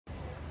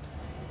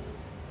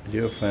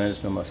Dear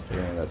friends, namaste,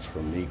 and that's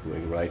Ramneek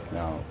right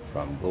now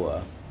from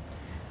Goa.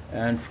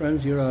 And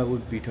friends, here I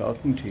would be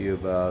talking to you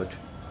about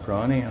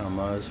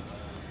pranayamas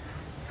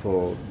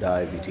for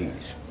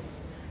diabetes.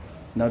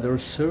 Now there are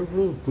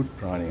several good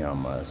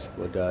pranayamas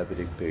what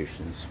diabetic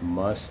patients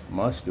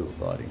must do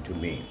according to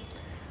me.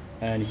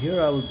 And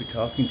here I will be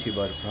talking to you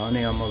about a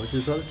pranayama which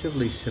is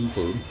relatively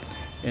simple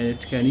and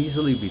it can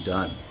easily be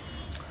done.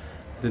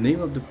 The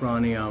name of the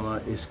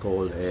pranayama is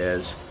called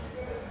as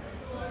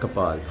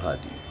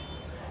Kapalbhati.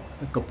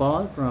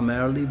 Kapal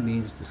primarily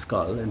means the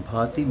skull and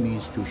Bhati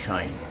means to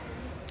shine.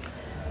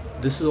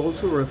 This is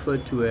also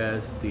referred to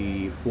as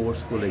the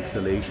forceful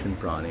exhalation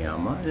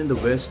pranayama, and in the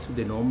West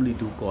they normally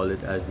do call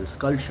it as the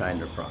skull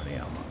shiner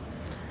pranayama.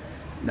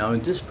 Now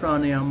in this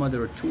pranayama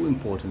there are two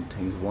important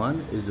things.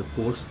 One is the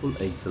forceful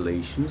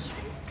exhalations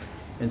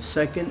and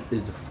second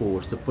is the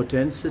force, the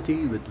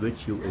potensity with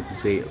which you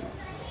exhale.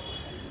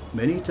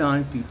 Many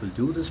times people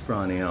do this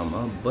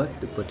pranayama but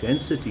the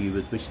potensity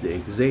with which they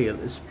exhale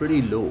is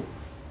pretty low.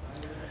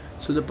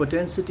 So the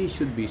potensity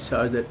should be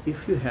such that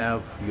if you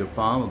have your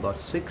palm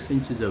about 6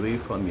 inches away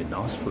from your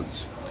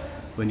nostrils,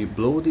 when you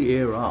blow the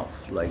air off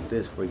like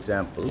this, for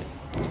example,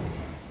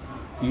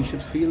 you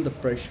should feel the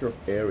pressure of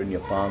air in your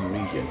palm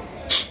region.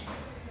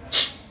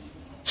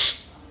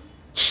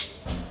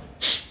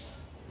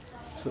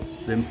 So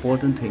the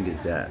important thing is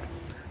that.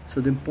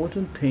 So the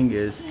important thing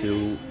is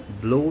to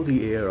blow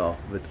the air off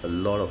with a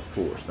lot of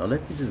force. Now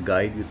let me just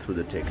guide you through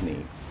the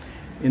technique.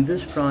 In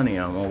this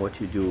pranayama, what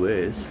you do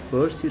is,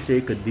 first you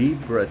take a deep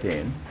breath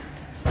in,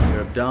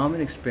 your abdomen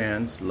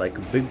expands like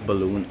a big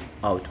balloon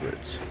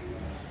outwards.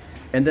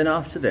 And then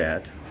after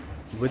that,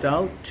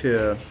 without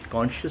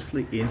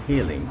consciously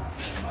inhaling,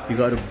 you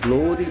got to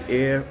blow the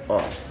air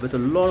off with a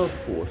lot of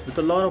force, with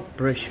a lot of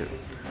pressure,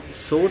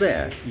 so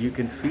that you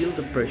can feel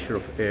the pressure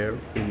of air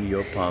in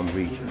your palm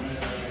region.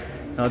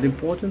 Now the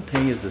important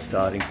thing is the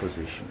starting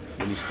position.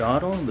 When you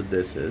start on with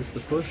this the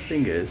first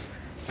thing is,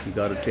 you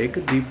got to take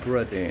a deep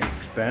breath in,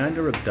 expand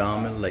your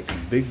abdomen like a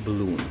big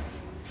balloon.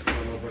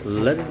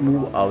 Let it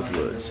move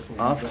outwards.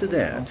 After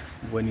that,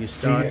 when you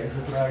start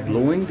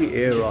blowing the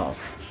air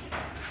off,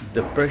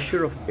 the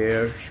pressure of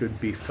air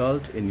should be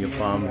felt in your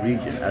palm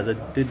region, as I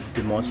did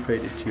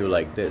demonstrate it to you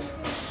like this.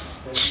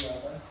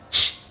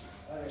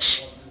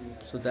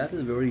 So that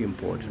is very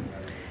important.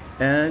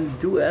 And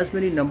do as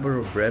many number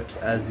of reps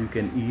as you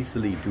can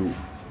easily do.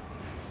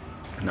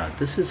 Now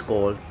this is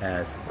called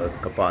as a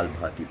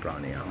Kapalbhati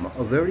pranayama,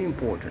 very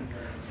important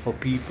for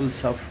people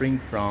suffering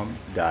from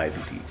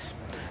diabetes.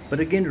 But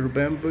again,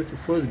 remember to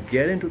first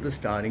get into the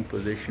starting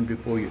position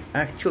before you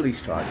actually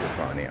start your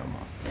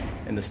pranayama.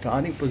 And the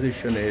starting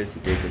position is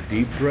you take a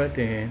deep breath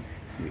in,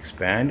 you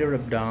expand your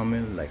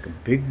abdomen like a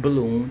big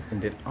balloon,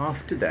 and then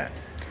after that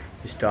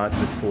you start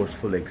with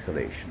forceful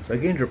exhalations.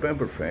 Again,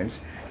 remember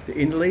friends, the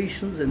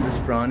inhalations in this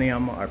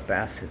pranayama are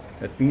passive.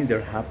 That means they're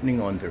happening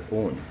on their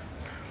own.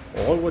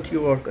 All what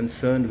you are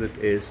concerned with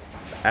is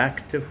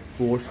active,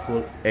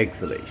 forceful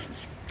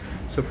exhalations.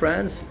 So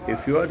friends,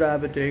 if you are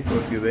diabetic or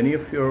if you have any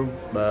of your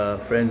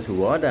friends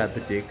who are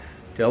diabetic,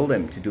 tell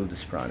them to do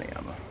this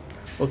pranayama.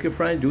 Okay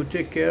friends, do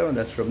take care, and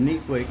that's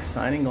Ramneek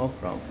signing off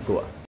from Goa.